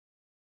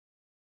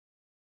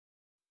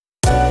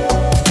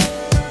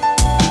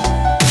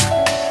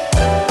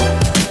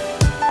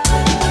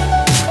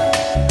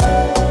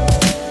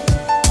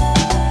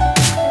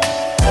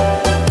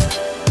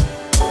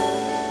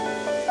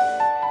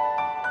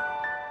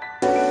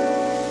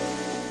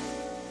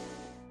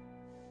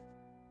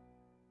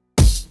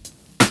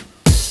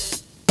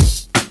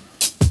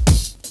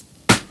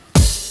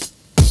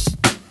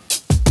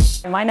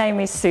My name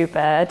is Sue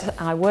Bird.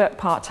 I work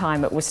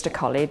part-time at Worcester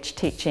College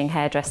teaching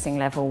hairdressing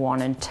level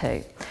 1 and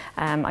 2.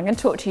 I'm going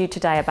to talk to you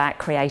today about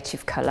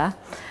creative colour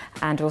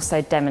and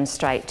also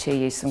demonstrate to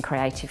you some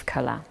creative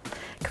colour.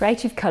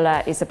 Creative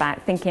colour is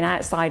about thinking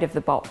outside of the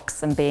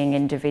box and being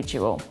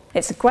individual.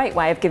 It's a great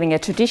way of giving a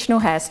traditional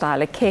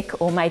hairstyle a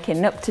kick or making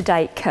an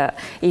up-to-date cut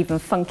even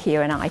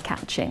funkier and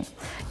eye-catching.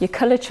 Your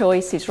colour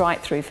choice is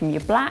right through from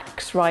your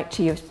blacks right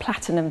to your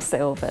platinum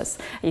silvers.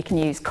 You can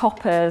use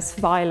coppers,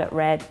 violet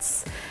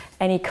reds,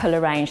 any colour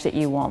range that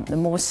you want. The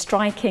more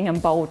striking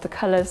and bold the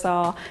colours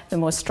are, the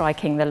more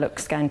striking the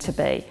look's going to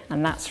be,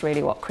 and that's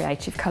really what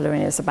creative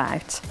colouring is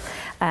about.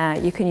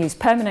 You can use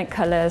permanent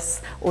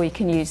colours or you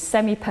can use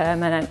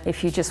semi-permanent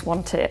if you just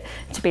want it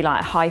to be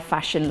like a high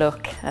fashion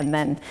look and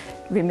then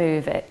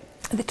remove it.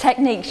 The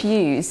techniques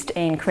used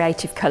in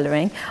creative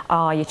colouring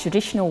are your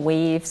traditional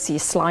weaves, your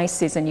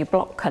slices and your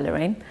block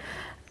colouring.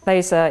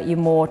 Those are your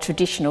more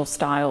traditional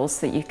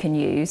styles that you can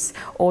use,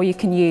 or you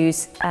can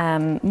use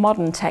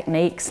modern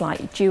techniques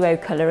like duo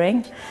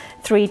colouring,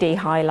 3D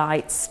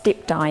highlights,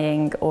 dip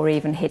dyeing or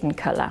even hidden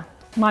colour.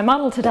 My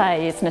model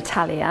today is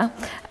Natalia,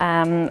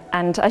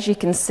 and as you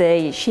can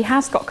see she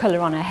has got colour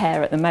on her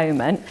hair at the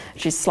moment,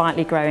 which is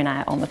slightly growing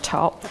out on the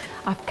top.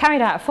 I've carried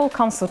out a full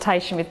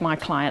consultation with my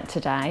client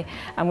today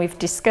and we've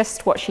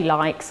discussed what she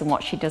likes and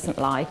what she doesn't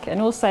like,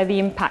 and also the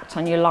impact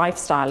on your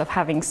lifestyle of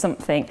having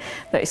something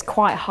that is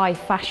quite high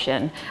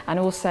fashion and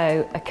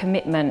also a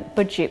commitment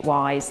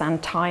budget-wise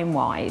and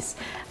time-wise.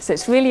 So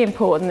it's really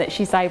important that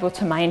she's able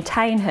to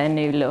maintain her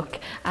new look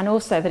and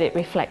also that it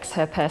reflects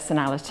her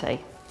personality.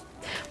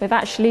 We've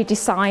actually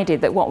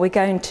decided that what we're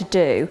going to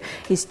do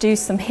is do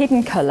some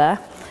hidden colour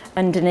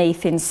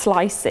underneath in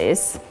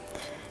slices,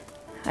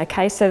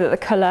 okay, so that the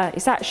colour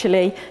is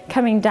actually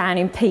coming down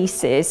in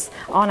pieces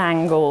on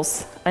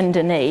angles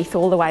underneath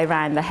all the way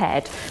around the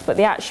head, but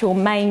the actual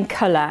main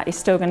colour is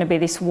still going to be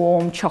this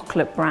warm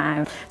chocolate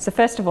brown. So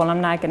first of all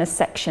I'm now going to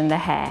section the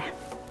hair.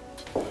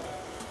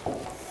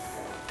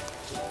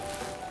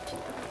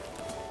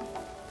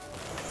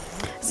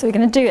 So we're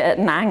going to do it at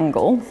an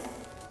angle.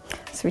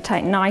 So we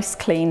take nice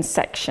clean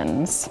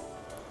sections.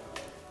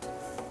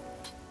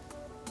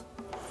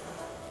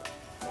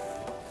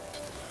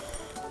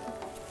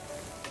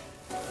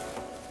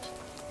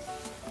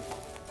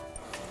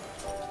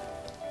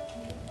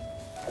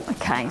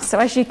 Okay, so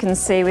as you can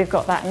see we've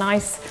got that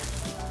nice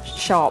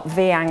sharp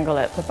V angle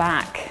at the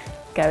back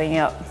going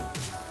up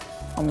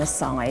on the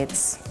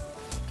sides.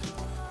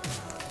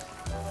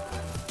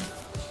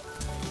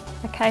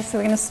 Okay, so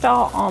we're going to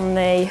start on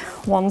the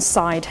one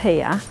side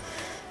here,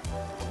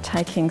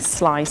 taking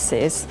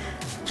slices.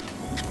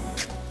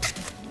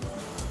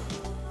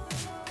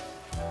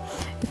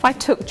 If I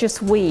took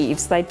just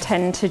weaves, they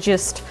tend to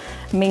just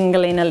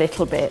mingle in a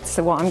little bit.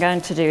 So what I'm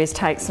going to do is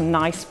take some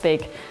nice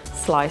big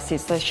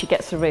slices so she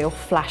gets a real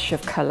flash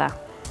of colour.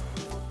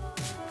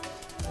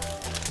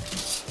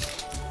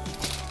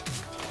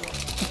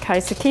 Okay,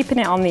 so keeping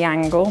it on the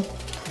angle,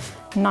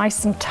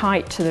 nice and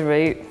tight to the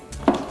root.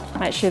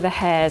 Make sure the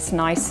hair's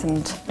nice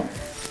and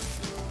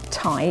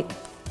tight.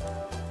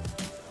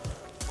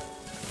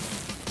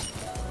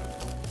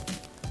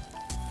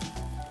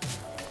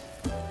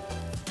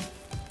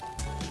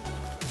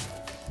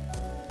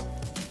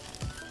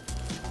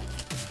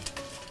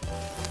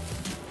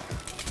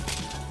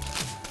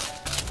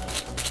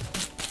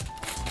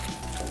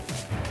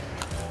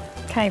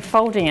 Okay,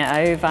 folding it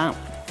over.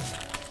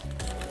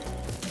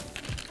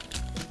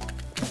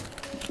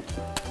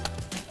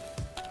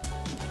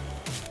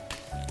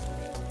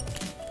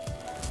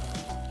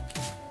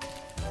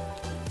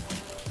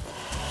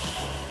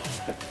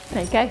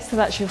 There you go, so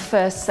that's your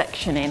first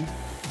section in.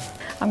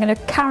 I'm going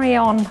to carry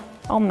on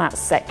that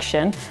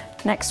section.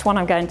 Next one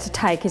I'm going to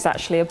take is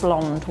actually a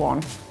blonde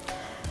one.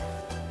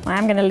 I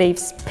am going to leave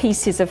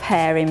pieces of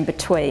hair in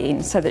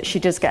between so that she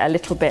does get a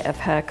little bit of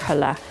her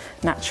colour,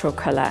 natural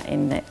colour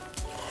in it.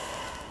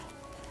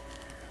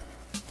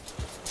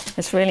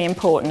 It's really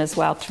important as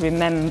well to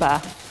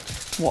remember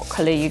what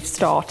colour you've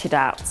started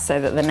at so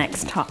that the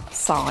next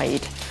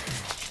side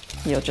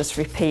you'll just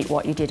repeat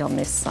what you did on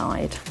this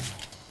side.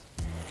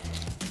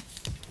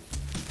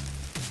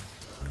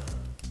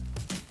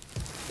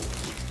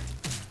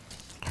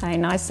 Okay,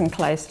 nice and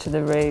close to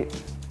the root.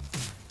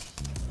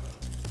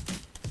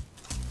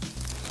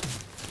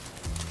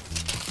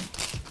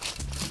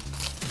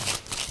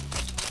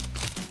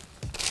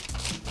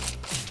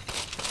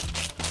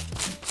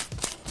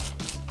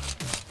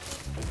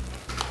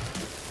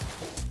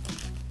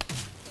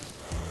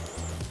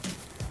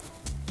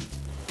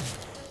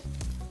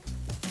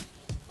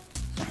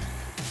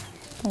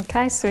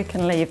 Okay, so we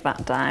can leave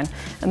that down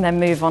and then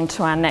move on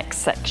to our next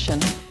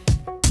section.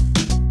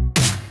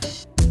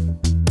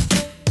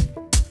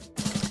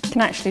 You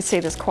can actually see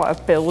there's quite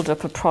a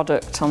build-up of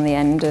product on the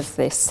end of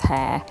this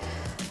hair,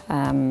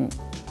 but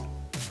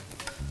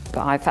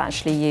I've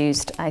actually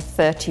used a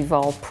 30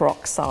 vol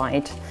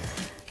peroxide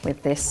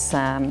with this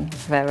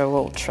Vero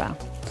Ultra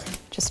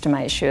just to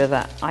make sure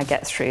that I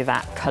get through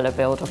that colour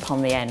build-up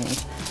on the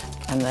end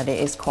and that it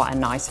is quite a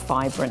nice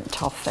vibrant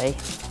toffee.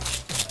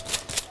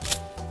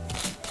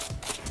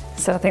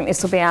 So I think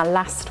this will be our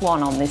last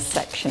one on this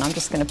section. I'm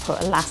just going to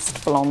put a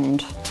last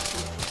blonde.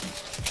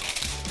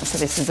 So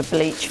this is a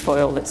bleach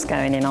foil that's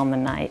going in on the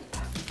nape.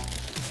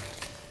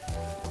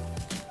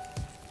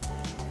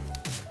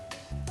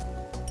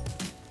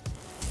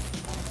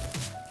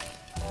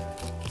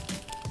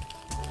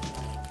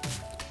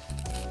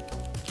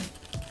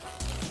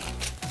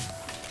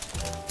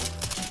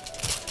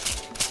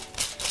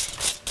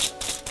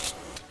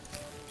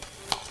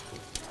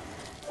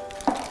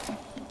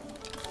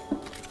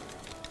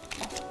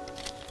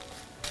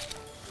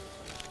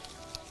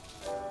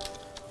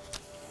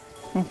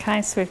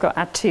 Okay, so we've got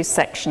our two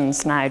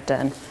sections now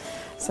done.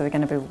 So we're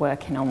going to be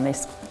working on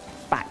this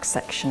back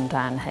section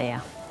down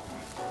here.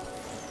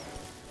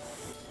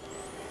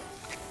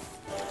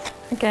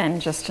 Again,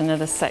 just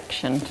another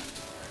section,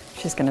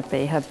 which is going to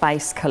be, her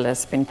base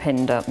colour's been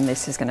pinned up, and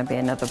this is going to be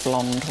another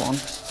blonde one.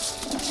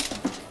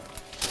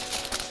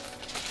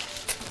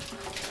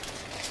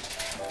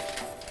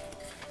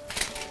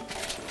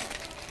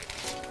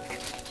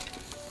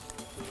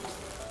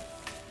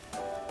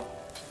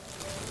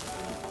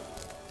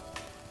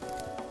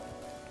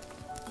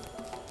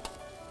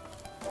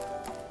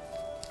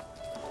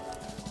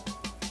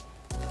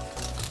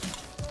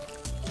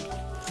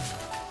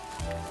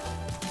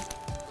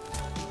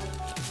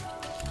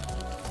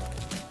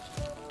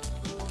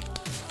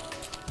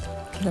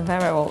 The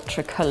Vero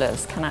Ultra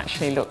colours can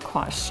actually look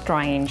quite a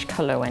strange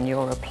colour when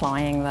you're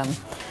applying them.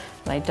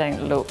 They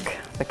don't look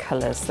the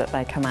colours that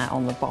they come out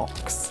on the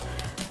box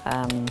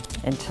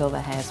until the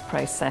hair's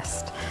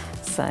processed.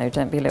 So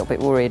don't be a little bit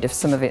worried if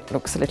some of it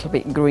looks a little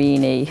bit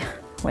greeny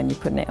when you're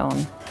putting it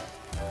on.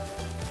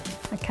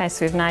 Okay,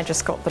 so we've now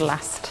just got the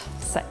last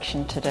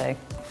section to do.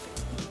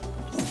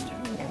 Just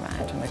turn it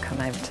around and we'll come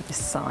over to this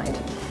side.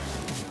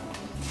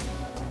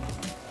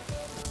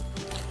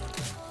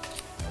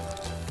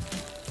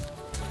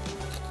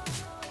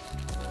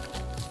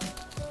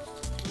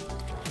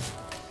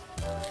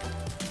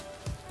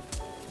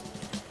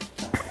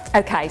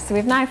 Okay, so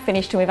we've now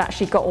finished and we've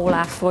actually got all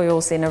our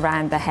foils in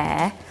around the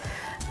hair.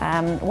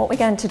 What we're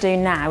going to do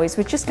now is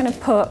we're just going to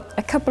put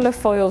a couple of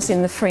foils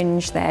in the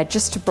fringe there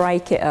just to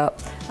break it up,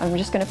 and we're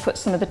just going to put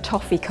some of the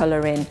toffee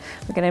colour in.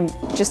 We're going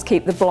to just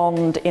keep the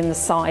blonde in the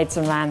sides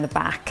and around the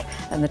back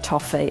and the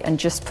toffee, and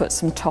just put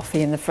some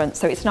toffee in the front,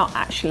 so it's not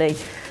actually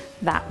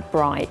that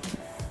bright.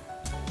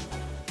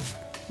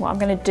 What I'm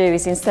going to do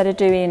is, instead of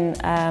doing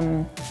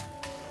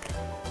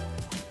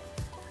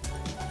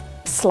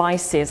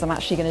slices, I'm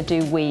actually going to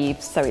do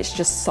weaves, so it's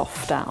just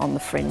softer on the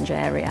fringe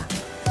area.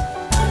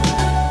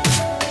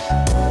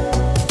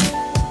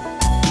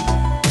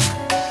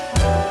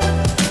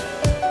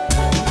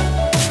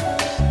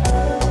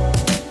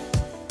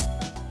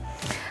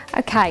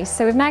 Okay,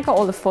 so we've now got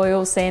all the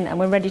foils in and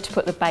we're ready to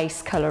put the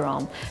base colour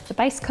on. The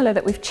base colour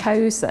that we've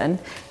chosen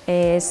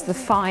is the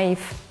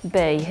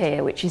 5B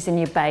here, which is in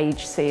your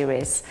beige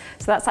series.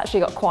 So that's actually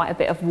got quite a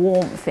bit of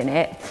warmth in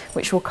it,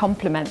 which will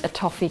complement the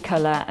toffee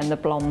colour and the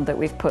blonde that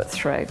we've put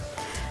through.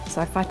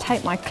 So if I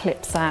take my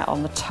clips out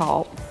on the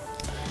top,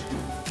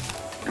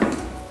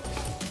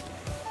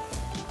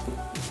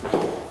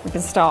 we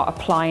can start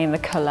applying the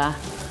colour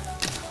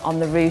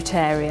on the root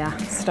area,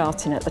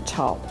 starting at the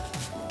top.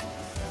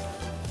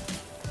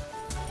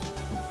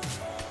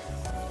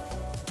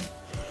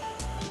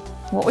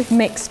 What we've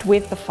mixed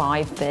with the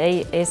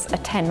 5B is a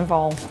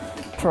 10-vol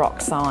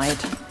peroxide.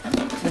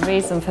 The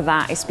reason for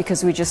that is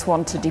because we just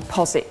want a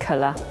deposit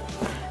colour,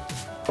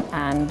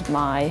 and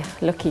my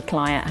lucky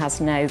client has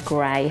no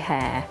grey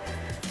hair.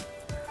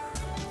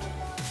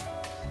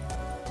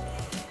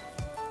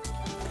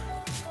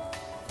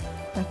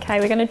 Okay,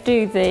 we're going to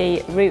do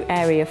the root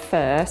area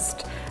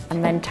first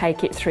and then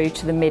take it through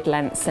to the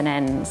mid-lengths and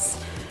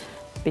ends,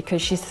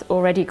 because she's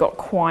already got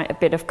quite a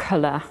bit of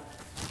colour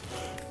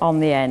on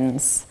the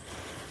ends.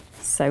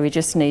 So we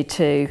just need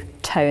to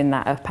tone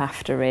that up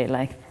after,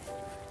 really.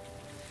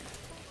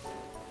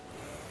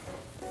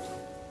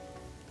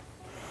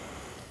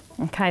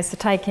 Okay, so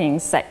taking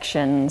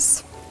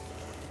sections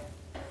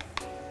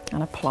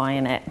and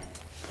applying it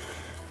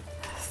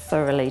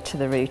thoroughly to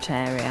the root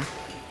area.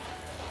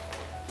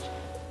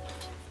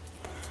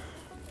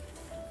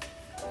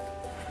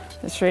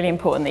 It's really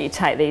important that you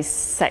take these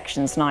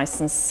sections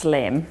nice and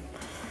slim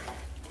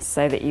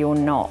so that you're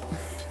not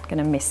going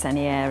to miss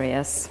any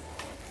areas.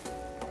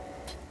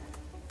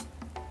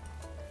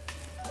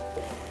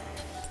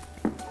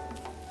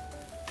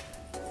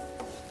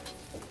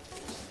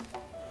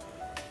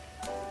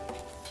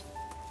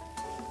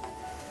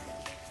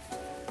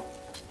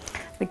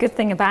 The good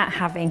thing about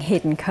having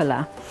hidden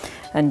colour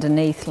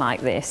underneath like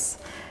this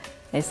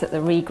is that the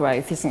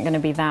regrowth isn't going to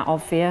be that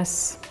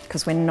obvious,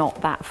 because we're not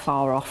that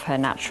far off her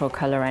natural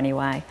colour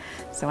anyway.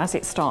 So as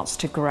it starts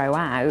to grow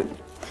out,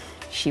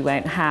 she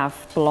won't have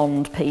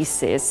blonde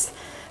pieces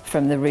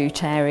from the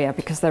root area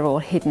because they're all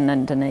hidden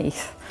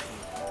underneath.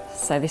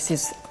 So this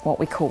is what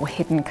we call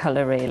hidden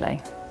colour, really.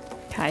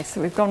 Okay,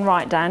 so we've gone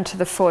right down to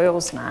the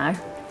foils now.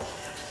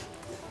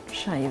 I'll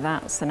show you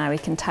that. So now we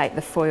can take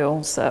the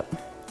foils up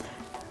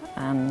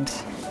and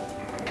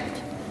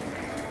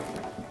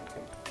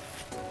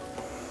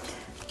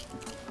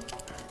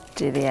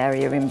do the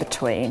area in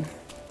between.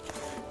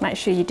 Make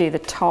sure you do the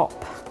top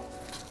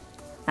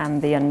and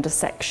the under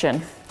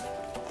section.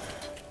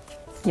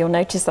 You'll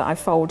notice that I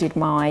folded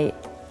my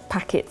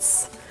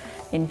packets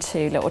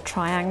into little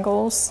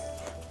triangles.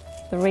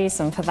 The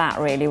reason for that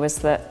really was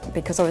that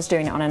because I was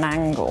doing it on an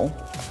angle,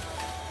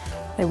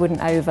 they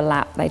wouldn't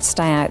overlap, they'd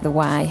stay out the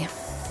way.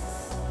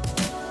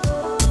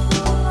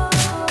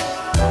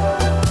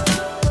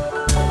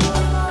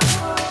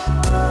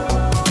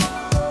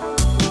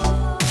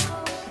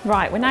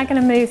 Right, we're now going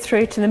to move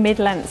through to the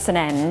mid-lengths and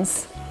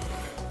ends.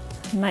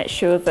 Make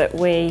sure that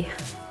we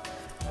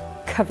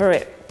cover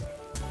it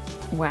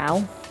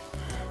well.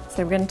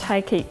 So we're going to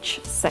take each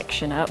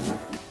section up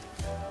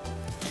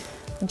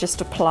and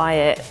just apply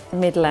it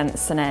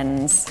mid-lengths and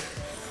ends,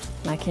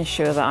 making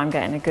sure that I'm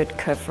getting a good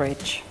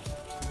coverage.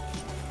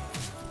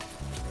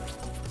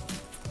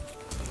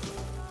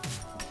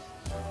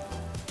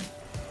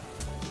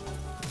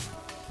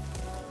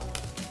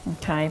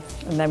 Okay,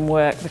 and then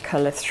work the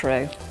colour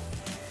through.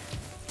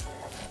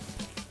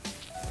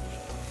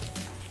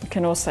 You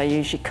can also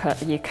use your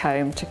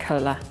comb to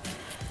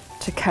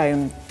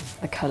comb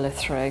the colour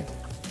through.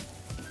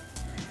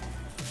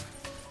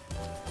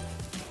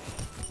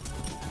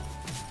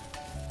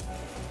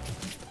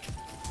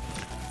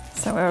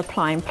 So we're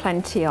applying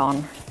plenty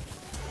on,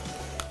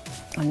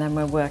 and then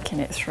we're working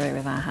it through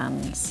with our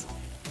hands.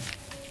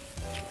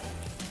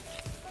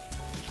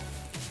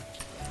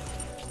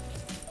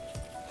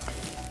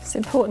 It's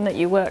important that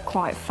you work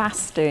quite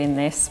fast doing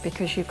this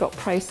because you've got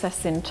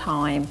processing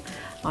time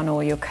on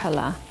all your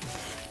colour.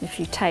 If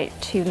you take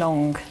too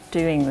long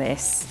doing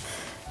this,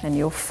 then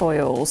your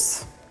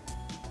foils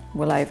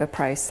will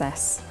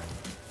over-process.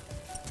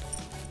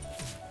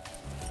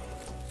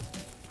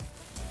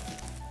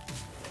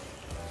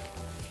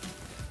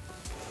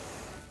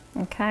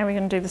 Okay, we're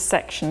going to do the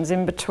sections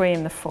in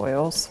between the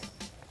foils.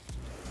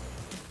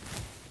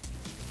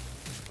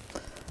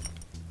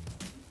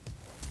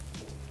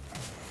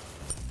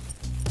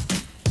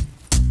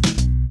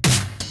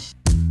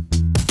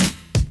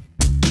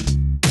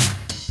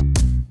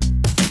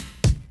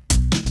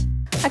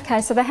 Okay,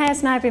 so the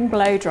hair's now been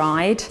blow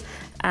dried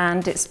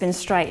and it's been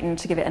straightened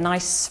to give it a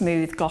nice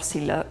smooth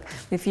glossy look.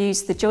 We've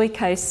used the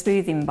Joico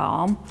smoothing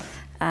balm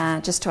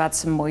just to add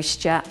some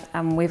moisture,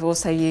 and we've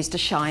also used a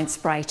shine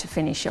spray to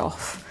finish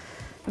off.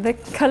 The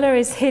colour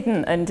is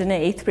hidden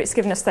underneath, but it's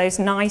given us those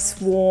nice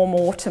warm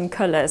autumn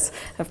colours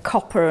of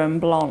copper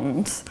and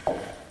blonde.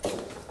 You can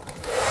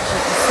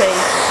see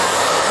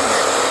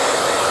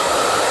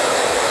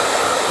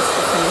just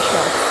to finish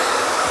off.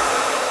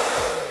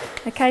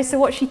 Okay, so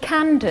what she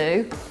can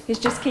do is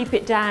just keep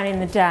it down in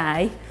the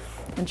day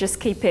and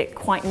just keep it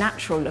quite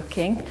natural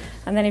looking,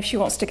 and then if she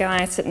wants to go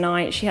out at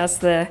night, she has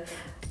the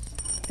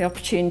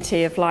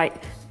opportunity of like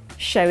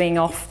showing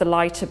off the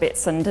lighter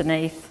bits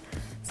underneath.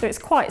 So it's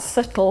quite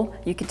subtle.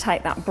 You could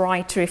take that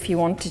brighter if you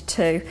wanted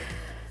to,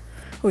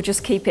 or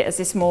just keep it as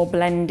this more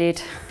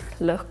blended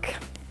look.